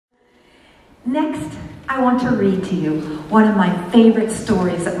Next, I want to read to you one of my favorite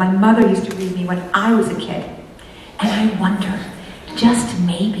stories that my mother used to read me when I was a kid. And I wonder, just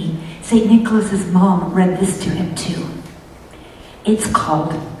maybe, St. Nicholas's mom read this to him too. It's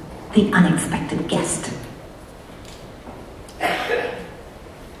called The Unexpected Guest.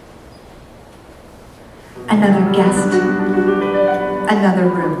 Another guest, another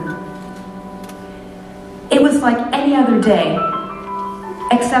room. It was like any other day,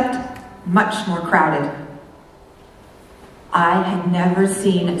 except much more crowded. I had never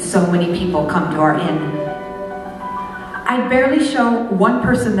seen so many people come to our inn. I'd barely show one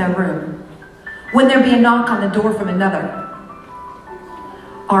person their room when there'd be a knock on the door from another.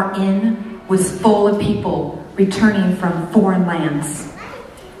 Our inn was full of people returning from foreign lands.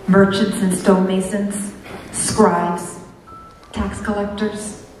 Merchants and stonemasons, scribes, tax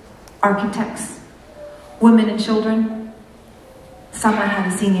collectors, architects, women and children. Some I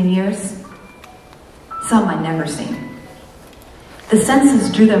hadn't seen in years, some I'd never seen. The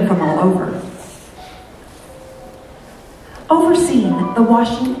census drew them from all over. Overseeing the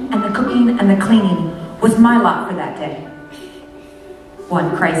washing and the cooking and the cleaning was my lot for that day.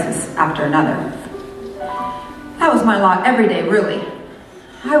 One crisis after another. That was my lot every day, really.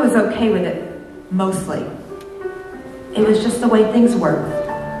 I was okay with it, mostly. It was just the way things were.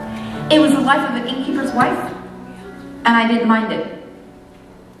 It was the life of an innkeeper's wife, and I didn't mind it.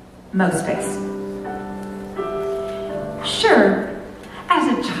 Most days. Sure, as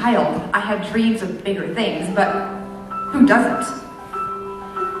a child, I had dreams of bigger things, but who doesn't?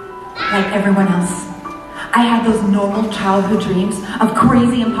 Like everyone else, I had those normal childhood dreams of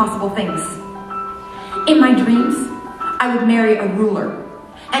crazy, impossible things. In my dreams, I would marry a ruler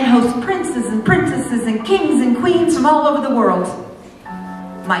and host princes and princesses and kings and queens from all over the world.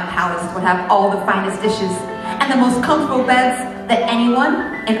 My palace would have all the finest dishes and the most comfortable beds that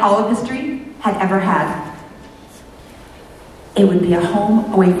anyone in all of history had ever had. It would be a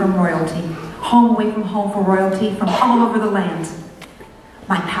home away from royalty, home away from home for royalty from all over the land.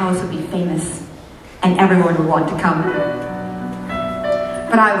 My palace would be famous, and everyone would want to come.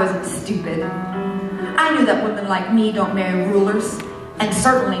 But I wasn't stupid. I knew that women like me don't marry rulers, and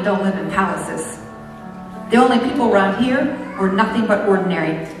certainly don't live in palaces. The only people around here were nothing but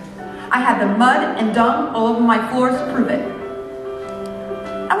ordinary. I had the mud and dung all over my floors to prove it.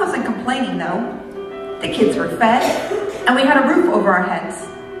 I wasn't complaining though. The kids were fed, and we had a roof over our heads.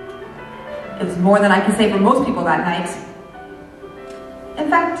 It was more than I can say for most people that night. In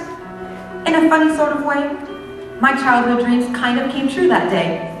fact, in a funny sort of way, my childhood dreams kind of came true that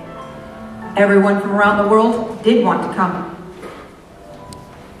day. Everyone from around the world did want to come.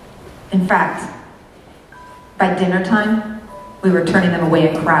 In fact, by dinner time, we were turning them away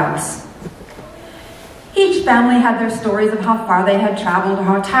in crowds. Each family had their stories of how far they had traveled, or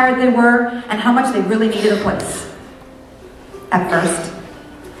how tired they were, and how much they really needed a place. At first,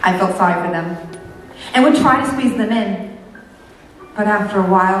 I felt sorry for them, and would try to squeeze them in. But after a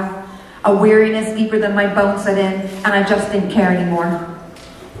while, a weariness deeper than my bones set in, and I just didn't care anymore.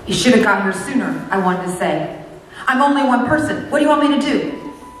 You should have got here sooner, I wanted to say. I'm only one person. What do you want me to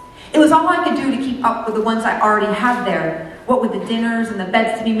do? It was all I could do to keep up with the ones I already had there. What with the dinners and the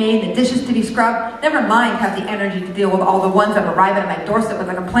beds to be made, the dishes to be scrubbed, never mind have the energy to deal with all the ones that arrive at my doorstep with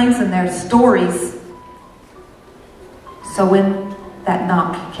their complaints and their stories. So when that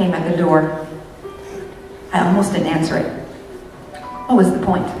knock came at the door, I almost didn't answer it. What was the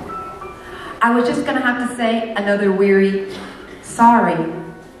point? I was just gonna have to say another weary sorry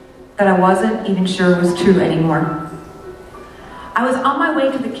that I wasn't even sure was true anymore. I was on my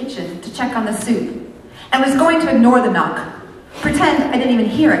way to the kitchen to check on the soup, and was going to ignore the knock, pretend I didn't even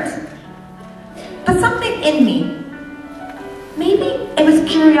hear it. But something in me, maybe it was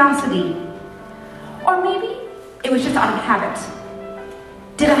curiosity, or maybe it was just out of habit,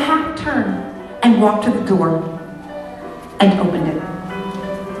 did a half turn and walk to the door and opened it.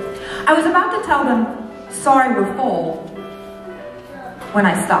 I was about to tell them, sorry, we're full, when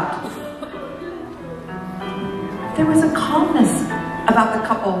I stopped. There was a calmness about the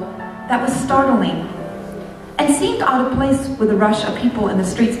couple that was startling and seemed out of place with the rush of people in the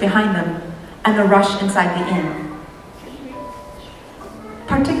streets behind them and the rush inside the inn.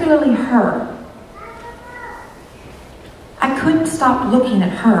 Particularly her. I couldn't stop looking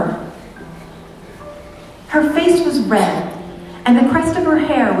at her. Her face was red, and the crest of her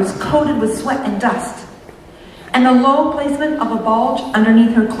hair was coated with sweat and dust, and the low placement of a bulge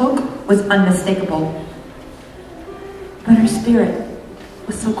underneath her cloak was unmistakable. But her spirit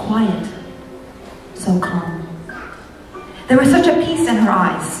was so quiet, so calm. There was such a peace in her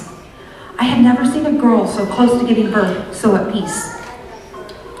eyes. I had never seen a girl so close to giving birth, so at peace.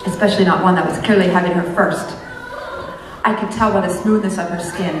 especially not one that was clearly having her first. I could tell by the smoothness of her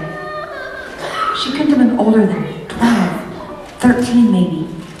skin. She couldn't have been older than 12, 13 maybe.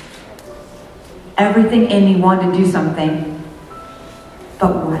 Everything in me wanted to do something,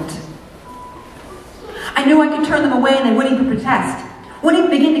 but what? I knew I could turn them away and they wouldn't even protest, wouldn't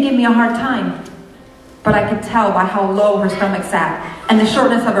even begin to give me a hard time. But I could tell by how low her stomach sat and the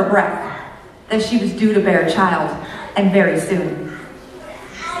shortness of her breath that she was due to bear a child, and very soon.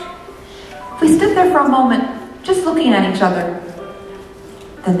 We stood there for a moment, just looking at each other.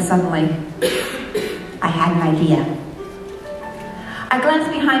 Then suddenly, I had an idea. I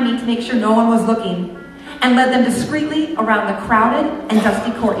glanced behind me to make sure no one was looking and led them discreetly around the crowded and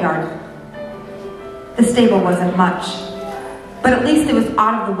dusty courtyard. The stable wasn't much, but at least it was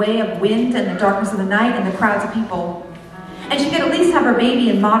out of the way of wind and the darkness of the night and the crowds of people, and she could at least have her baby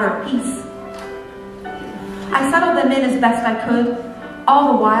in moderate peace. I settled them in as best I could,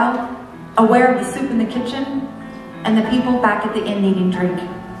 all the while aware of the soup in the kitchen and the people back at the inn needing drink.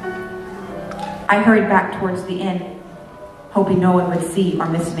 I hurried back towards the inn, hoping no one would see or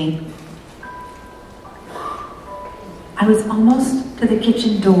miss me. I was almost to the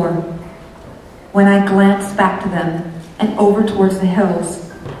kitchen door when I glanced back to them and over towards the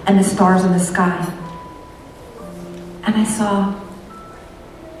hills and the stars in the sky. And I saw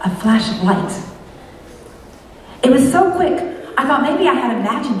a flash of light. It was so quick, I thought maybe I had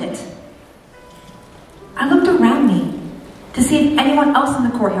imagined it. I looked around me to see if anyone else in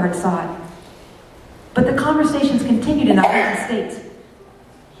the courtyard saw it. But the conversations continued in a heightened state.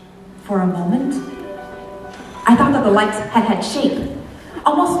 For a moment, I thought that the lights had shape,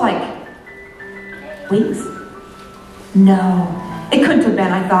 almost like wings. No, it couldn't have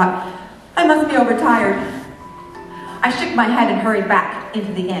been, I thought. I must be overtired. I shook my head and hurried back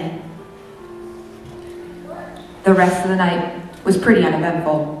into the inn. The rest of the night was pretty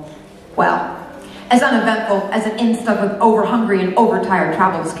uneventful. Well, as uneventful as an inn stuffed with over-hungry and overtired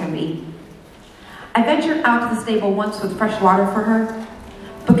travelers can be. I ventured out to the stable once with fresh water for her,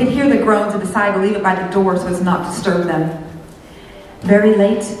 but could hear the groans and decided to leave it by the door so as not to disturb them. Very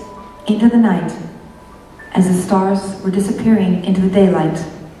late into the night, as the stars were disappearing into the daylight,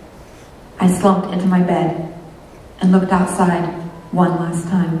 I slumped into my bed and looked outside one last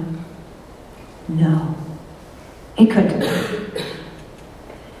time. No, it couldn't have been.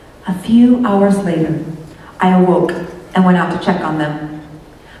 A few hours later, I awoke and went out to check on them.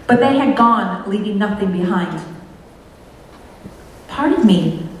 But they had gone, leaving nothing behind. Part of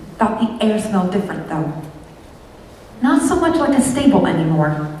me thought the air smelled different, though. Not so much like a stable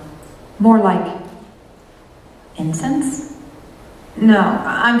anymore. More like incense? No,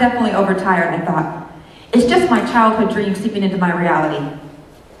 I'm definitely overtired, I thought. It's just my childhood dream seeping into my reality.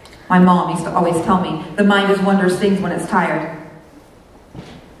 My mom used to always tell me, the mind does wondrous things when it's tired.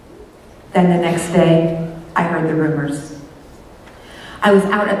 Then the next day, I heard the rumors. I was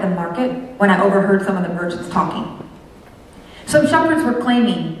out at the market when I overheard some of the merchants talking. Some shepherds were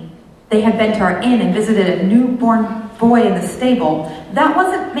claiming they had been to our inn and visited a newborn boy in the stable. That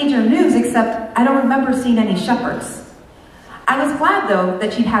wasn't major news, except I don't remember seeing any shepherds. I was glad, though,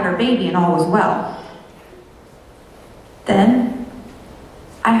 that she'd had her baby and all was well. Then,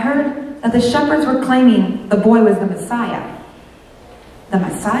 I heard that the shepherds were claiming the boy was the Messiah. The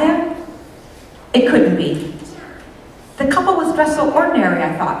Messiah? It couldn't be. The couple was dressed so ordinary,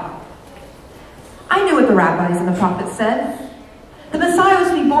 I thought. I knew what the rabbis and the prophets said. The Messiah was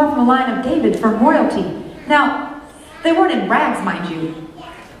to be born from the line of David from royalty. Now, they weren't in rags, mind you,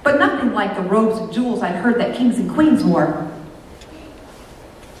 but nothing like the robes and jewels I'd heard that kings and queens wore.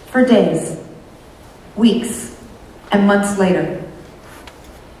 For days, weeks, and months later,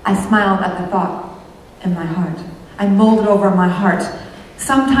 I smiled at the thought in my heart. I mulled it over in my heart,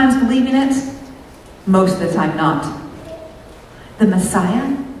 sometimes believing it, most of the time not. The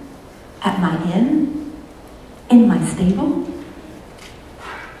Messiah at my inn? In my stable?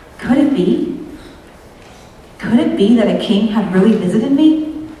 Could it be? Could it be that a king had really visited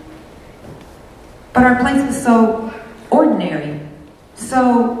me? But our place was so ordinary,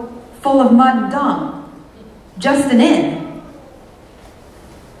 so full of mud and dung. Just an inn.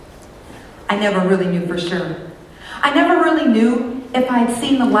 I never really knew for sure. I never really knew if I had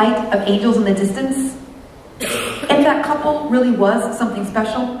seen the light of angels in the distance. If that couple really was something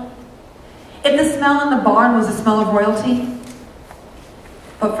special. If the smell in the barn was the smell of royalty.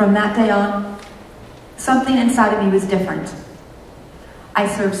 But from that day on, something inside of me was different. I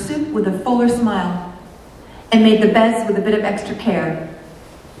served soup with a fuller smile and made the beds with a bit of extra care.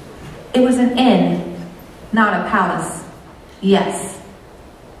 It was an inn, not a palace. Yes,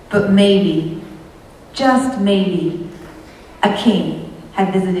 but maybe, just maybe, a king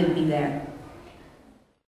had visited me there.